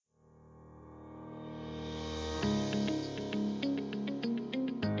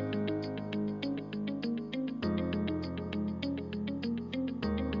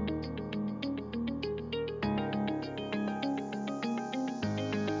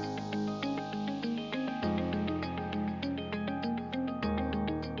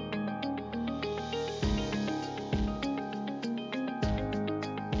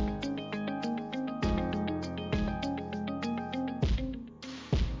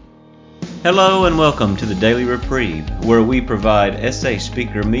Hello and welcome to the Daily Reprieve, where we provide essay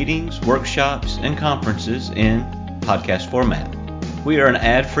speaker meetings, workshops, and conferences in podcast format. We are an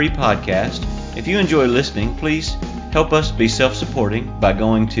ad-free podcast. If you enjoy listening, please help us be self-supporting by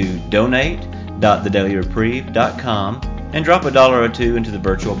going to donate.thedailyreprieve.com and drop $1 or $2 into the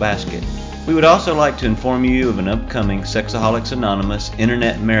virtual basket. We would also like to inform you of an upcoming Sexaholics Anonymous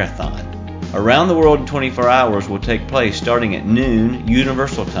Internet Marathon. Around the World in 24 Hours will take place starting at noon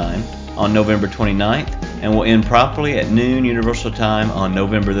Universal Time on November 29th and will end promptly at noon Universal Time on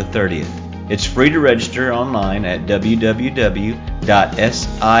November the 30th. It's free to register online at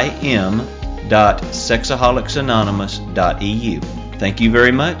www.sim.sexaholicsanonymous.eu. Thank you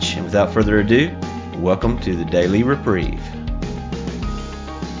very much, and without further ado, welcome to the Daily Reprieve.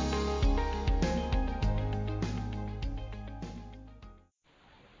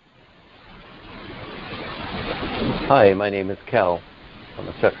 Hi, my name is Cal. I'm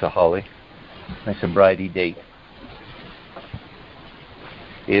a sexaholic. My sobriety date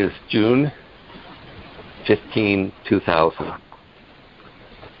is June 15, 2000.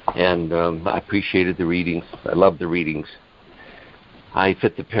 And I appreciated the readings. I loved the readings. I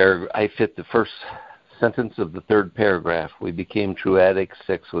fit the first sentence of the third paragraph. We became true addicts,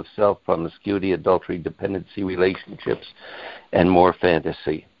 sex with self, promiscuity, adultery, dependency, relationships, and more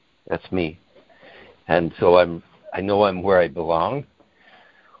fantasy. That's me. And so I know I'm where I belong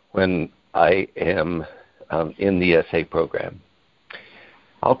when I am in the essay program.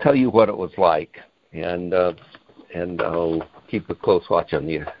 I'll tell you what it was like, and I'll keep a close watch on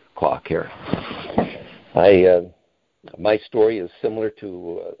the clock here. My story is similar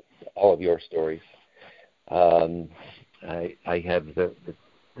to all of your stories. I have the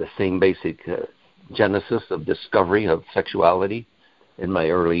same basic genesis of discovery of sexuality in my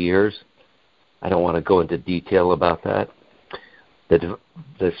early years. I don't want to go into detail about that. The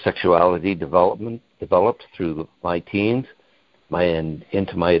sexuality developed through my teens and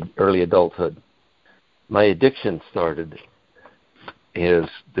into my early adulthood. My addiction started,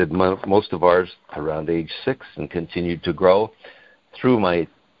 did most of ours, around age 6 and continued to grow through my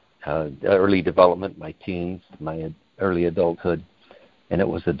early development, my teens, my early adulthood, and it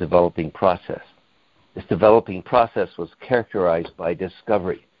was a developing process. This developing process was characterized by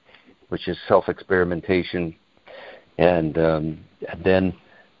discovery, which is self-experimentation, and then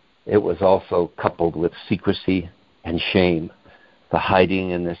it was also coupled with secrecy and shame. The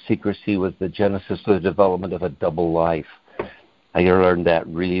hiding and the secrecy was the genesis of the development of a double life. I learned that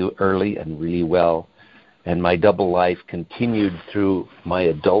really early and really well, and my double life continued through my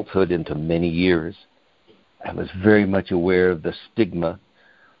adulthood into many years. I was very much aware of the stigma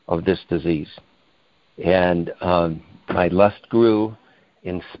of this disease, and my lust grew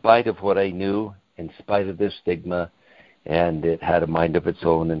in spite of what I knew, in spite of this stigma, and it had a mind of its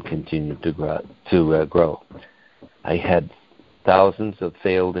own and continued to grow. I had thousands of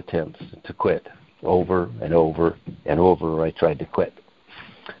failed attempts to quit. Over and over and over, I tried to quit.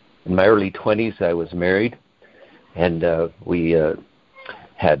 In my early 20s, I was married, and we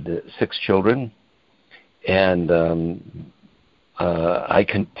had 6 children, and I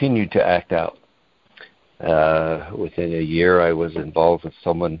continued to act out. Within a year, I was involved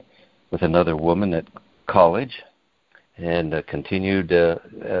with another woman at college, and continued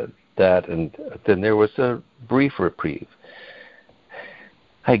that, and then there was a brief reprieve.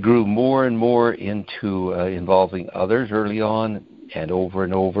 I grew more and more into involving others early on and over,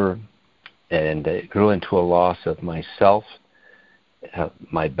 and it grew into a loss of myself,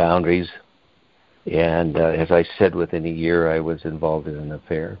 my boundaries, and as I said, within a year, I was involved in an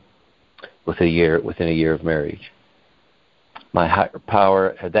affair. Within a year of marriage. My higher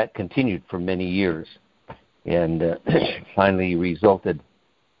power, that continued for many years, and finally resulted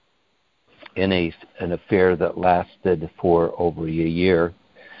in an affair that lasted for over a year.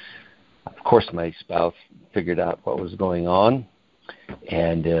 Of course, my spouse figured out what was going on,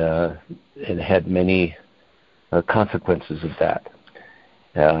 and it had many consequences of that.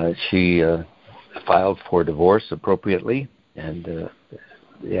 She filed for divorce appropriately, and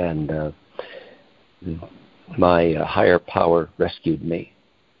my higher power rescued me.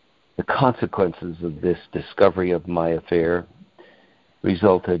 The consequences of this discovery of my affair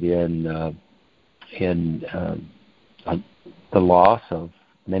resulted in the loss of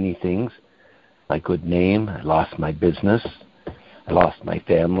many things. My good name, I lost my business, I lost my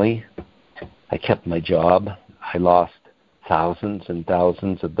family, I kept my job, I lost thousands and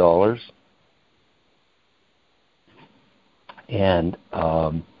thousands of dollars. And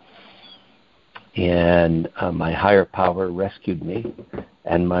my higher power rescued me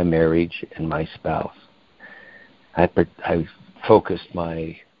and my marriage and my spouse. I focused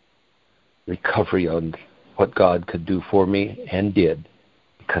my recovery on what God could do for me and did,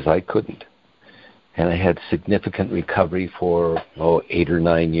 because I couldn't. And I had significant recovery for 8 or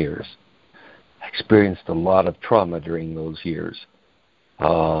 9 years. I experienced a lot of trauma during those years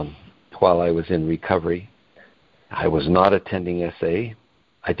while I was in recovery. I was not attending SA.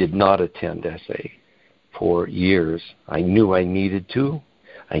 I did not attend SA for years. I knew I needed to.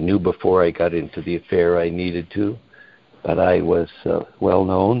 I knew before I got into the affair I needed to, but I was well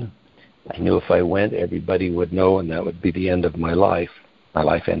known. I knew if I went, everybody would know, and that would be the end of my life. My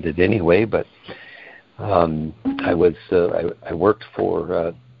life ended anyway, but I worked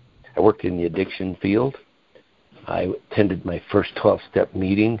in the addiction field. I attended my first 12-step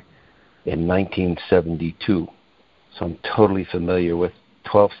meeting in 1972, so I'm totally familiar with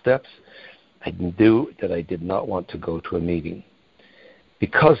 12 steps. I knew that I did not want to go to a meeting.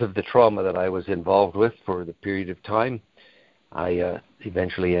 Because of the trauma that I was involved with for the period of time, I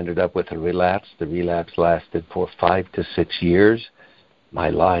eventually ended up with a relapse. The relapse lasted for 5 to 6 years. My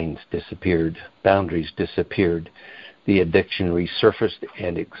lines disappeared, boundaries disappeared. The addiction resurfaced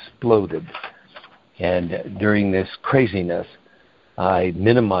and exploded. And during this craziness, I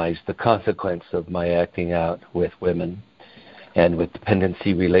minimized the consequence of my acting out with women and with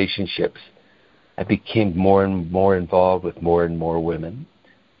dependency relationships. I became more and more involved with more and more women.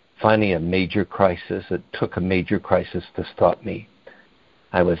 Finally, a major crisis. It took a major crisis to stop me.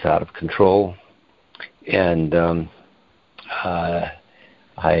 I was out of control, and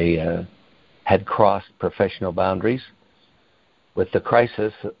I had crossed professional boundaries. With the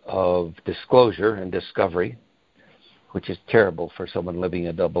crisis of disclosure and discovery, which is terrible for someone living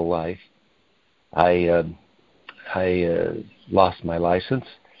a double life, I lost my license.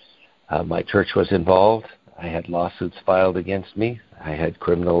 My church was involved. I had lawsuits filed against me. I had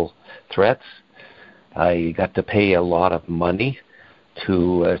criminal threats. I got to pay a lot of money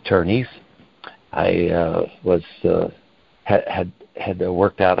to attorneys. I had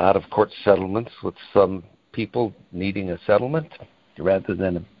worked out of court settlements with some people needing a settlement rather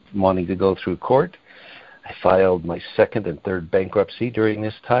than wanting to go through court. I filed my second and third bankruptcy during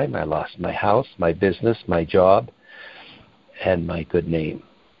this time. I lost my house, my business, my job, and my good name.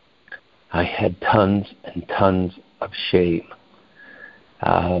 I had tons and tons of shame.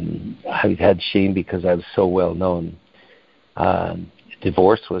 I had shame because I was so well known.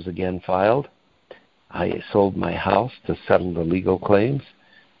 Divorce was again filed. I sold my house to settle the legal claims.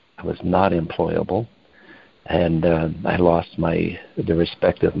 I was not employable. And I lost the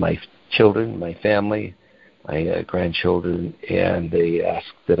respect of my children, my family, my grandchildren, and they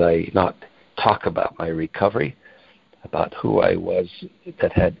asked that I not talk about my recovery, about who I was,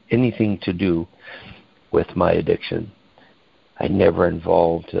 that had anything to do with my addiction. I never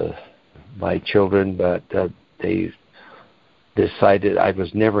involved my children, but they decided I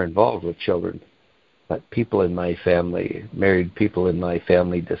was never involved with children. But people in my family, married people in my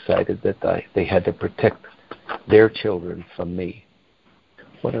family, decided that they had to protect their children from me.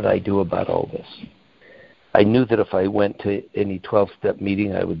 What did I do about all this? I knew that if I went to any 12-step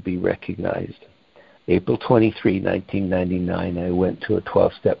meeting, I would be recognized. April 23, 1999, I went to a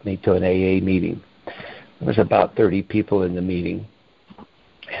 12-step meeting, to an AA meeting. There was about 30 people in the meeting.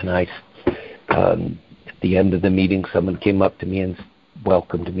 And at the end of the meeting, someone came up to me and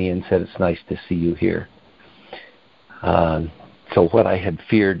welcomed me and said, "It's nice to see you here." So what I had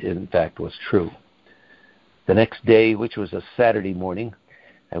feared, in fact, was true. The next day, which was a Saturday morning,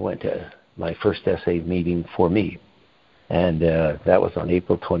 I went to my first SA meeting for me. And that was on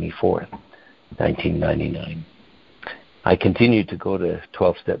April 24th, 1999. I continued to go to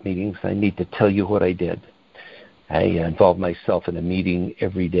 12-step meetings. I need to tell you what I did. I involved myself in a meeting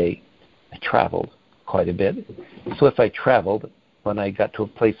every day. I traveled quite a bit. So if I traveled, when I got to a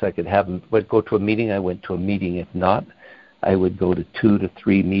place I could go to a meeting, I went to a meeting. If not, I would go to 2 to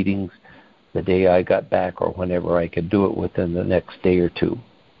 3 meetings the day I got back, or whenever I could do it within the next day or two.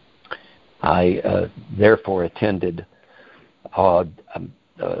 I therefore attended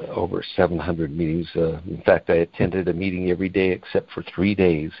over 700 meetings. In fact, I attended a meeting every day except for 3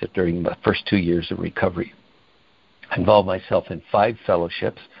 days during the first 2 years of recovery. I involved myself in 5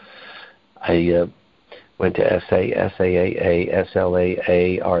 fellowships. I went to SA, SAAA,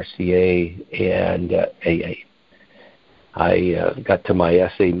 SLAA, RCA, and AA. I got to my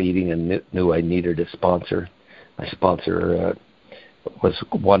SA meeting and knew I needed a sponsor. My sponsor was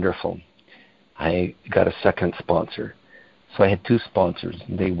wonderful. I got a second sponsor. So I had 2 sponsors,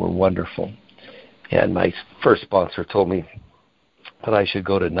 and they were wonderful. And my first sponsor told me that I should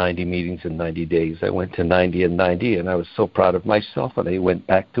go to 90 meetings in 90 days. I went to 90 in 90, and I was so proud of myself. And I went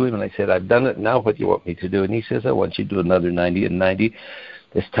back to him, and I said, "I've done it. Now what do you want me to do?" And he says, "I want you to do another 90 in 90.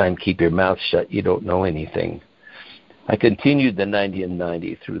 This time, keep your mouth shut. You don't know anything. I continued the 90 and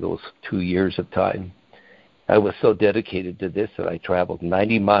 90 through those 2 years of time. I was so dedicated to this that I traveled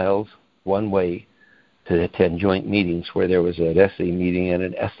 90 miles one way to attend joint meetings where there was an SA meeting and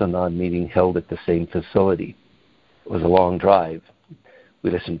an Essanon meeting held at the same facility. It was a long drive.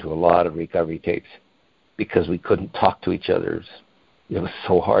 We listened to a lot of recovery tapes because we couldn't talk to each other. It was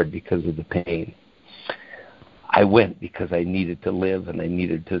so hard because of the pain. I went because I needed to live and I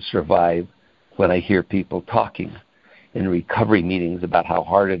needed to survive. When I hear people talking in recovery meetings about how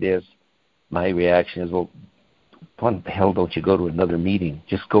hard it is, my reaction is, well, why the hell don't you go to another meeting?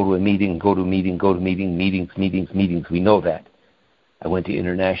 Just go to a meeting, go to a meeting, go to a meeting, meetings. We know that. I went to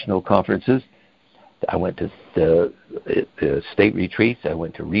international conferences. I went to the state retreats. I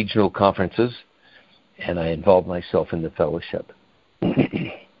went to regional conferences. And I involved myself in the fellowship.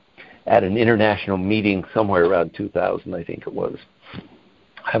 At an international meeting somewhere around 2000, I think it was,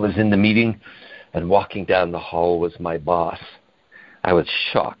 I was in the meeting, and walking down the hall was my boss. I was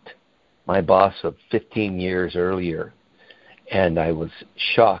shocked. My boss of 15 years earlier. And I was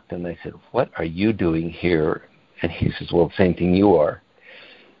shocked, and I said, "What are you doing here?" And he says, "Well, same thing you are."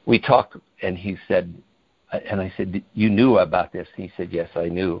 We talked, and he said, and I said, "You knew about this?" And he said, "Yes, I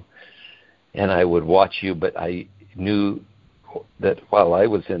knew. And I would watch you, but I knew that while I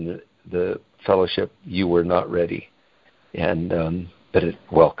was in the fellowship, you were not ready. And but it's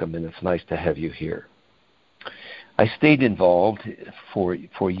welcome, and it's nice to have you here." I stayed involved for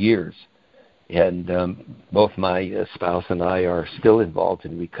years, and both my spouse and I are still involved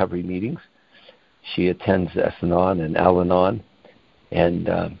in recovery meetings. She attends Essanon and Al-Anon, and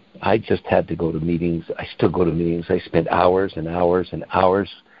I just had to go to meetings. I still go to meetings. I spent hours and hours and hours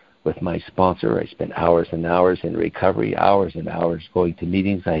with my sponsor. I spent hours and hours in recovery, hours and hours going to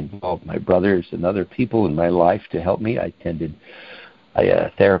meetings. I involved my brothers and other people in my life to help me. I attended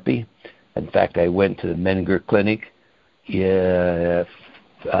therapy. In fact, I went to the Meninger Clinic,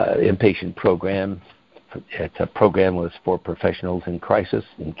 inpatient program. It's a program was for professionals in crisis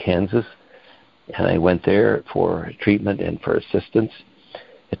in Kansas, and I went there for treatment and for assistance.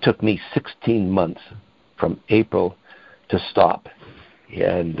 It took me 16 months from April to stop.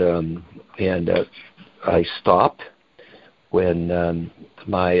 And I stopped when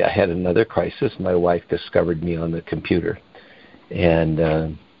I had another crisis. My wife discovered me on the computer, and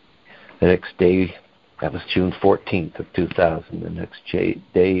the next day, that was June 14th of 2000. The next day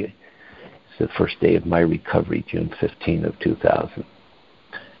is the first day of my recovery, June 15th of 2000.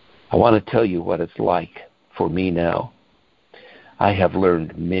 I want to tell you what it's like for me now. I have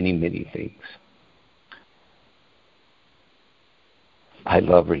learned many, many things. I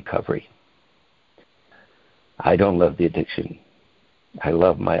love recovery. I don't love the addiction. I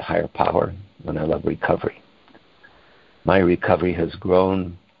love my higher power, and I love recovery. My recovery has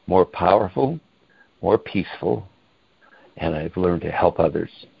grown more powerful, more peaceful, and I've learned to help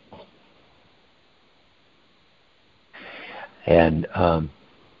others. And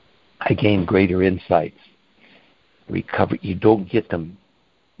I gain greater insights. Recovery, you don't get them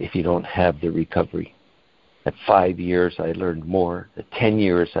if you don't have the recovery. At 5 years, I learned more. At 10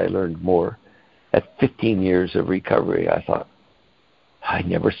 years, I learned more. At 15 years of recovery, I thought, I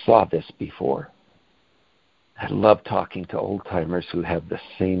never saw this before. I love talking to old-timers who have the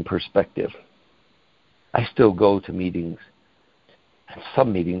same perspective. I still go to meetings. And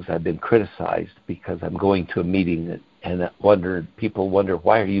some meetings I've been criticized because I'm going to a meeting and people wonder,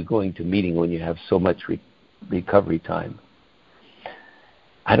 why are you going to a meeting when you have so much recovery time?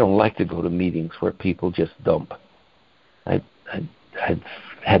 I don't like to go to meetings where people just dump. I've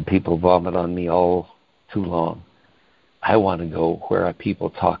had people vomit on me all too long. I want to go where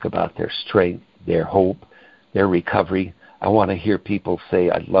people talk about their strength, their hope, their recovery. I want to hear people say,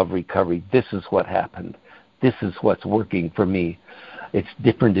 I love recovery. This is what happened. This is what's working for me. It's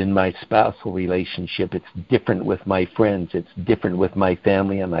different in my spousal relationship. It's different with my friends. It's different with my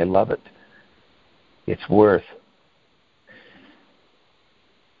family, and I love it. It's worth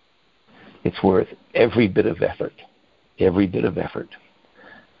every bit of effort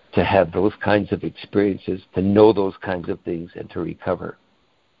to have those kinds of experiences, to know those kinds of things, and to recover.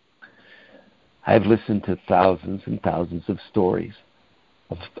 I've listened to thousands and thousands of stories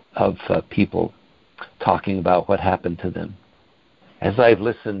of people talking about what happened to them. As I've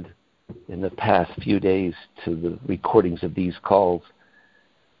listened in the past few days to the recordings of these calls,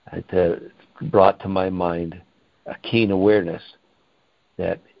 it brought to my mind a keen awareness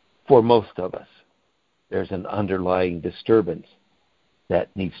that for most of us, there's an underlying disturbance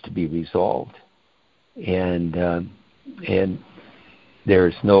that needs to be resolved. And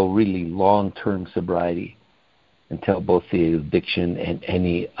there's no really long-term sobriety. until both the addiction and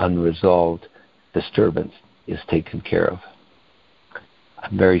any unresolved disturbance is taken care of.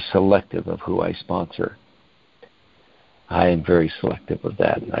 I'm very selective of who I sponsor. I am very selective of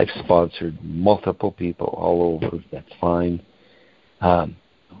that. I've sponsored multiple people all over. That's fine.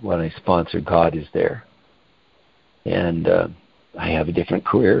 When I sponsor, God is there. And I have a different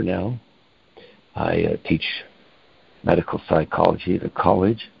career now. I teach medical psychology at a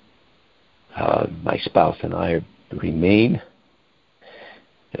college. My spouse and I remain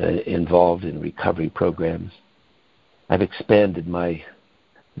involved in recovery programs. I've expanded my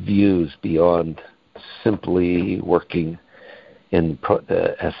views beyond simply working in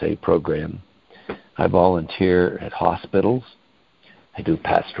the SA program. I volunteer at hospitals. I do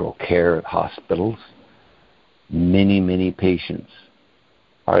pastoral care at hospitals. Many patients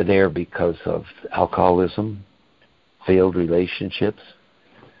are there because of alcoholism, failed relationships,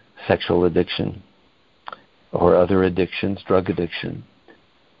 sexual addiction, or other addictions, drug addiction.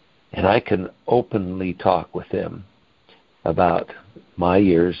 And I can openly talk with them about my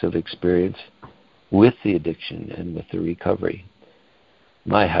years of experience with the addiction and with the recovery.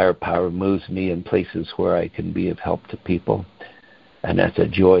 My higher power moves me in places where I can be of help to people, and that's a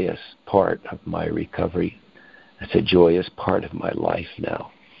joyous part of my recovery. That's a joyous part of my life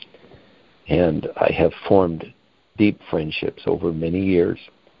now. And I have formed deep friendships over many years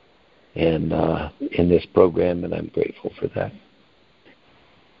and in this program, and I'm grateful for that.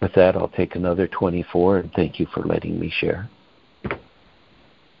 With that, I'll take another 24, and thank you for letting me share.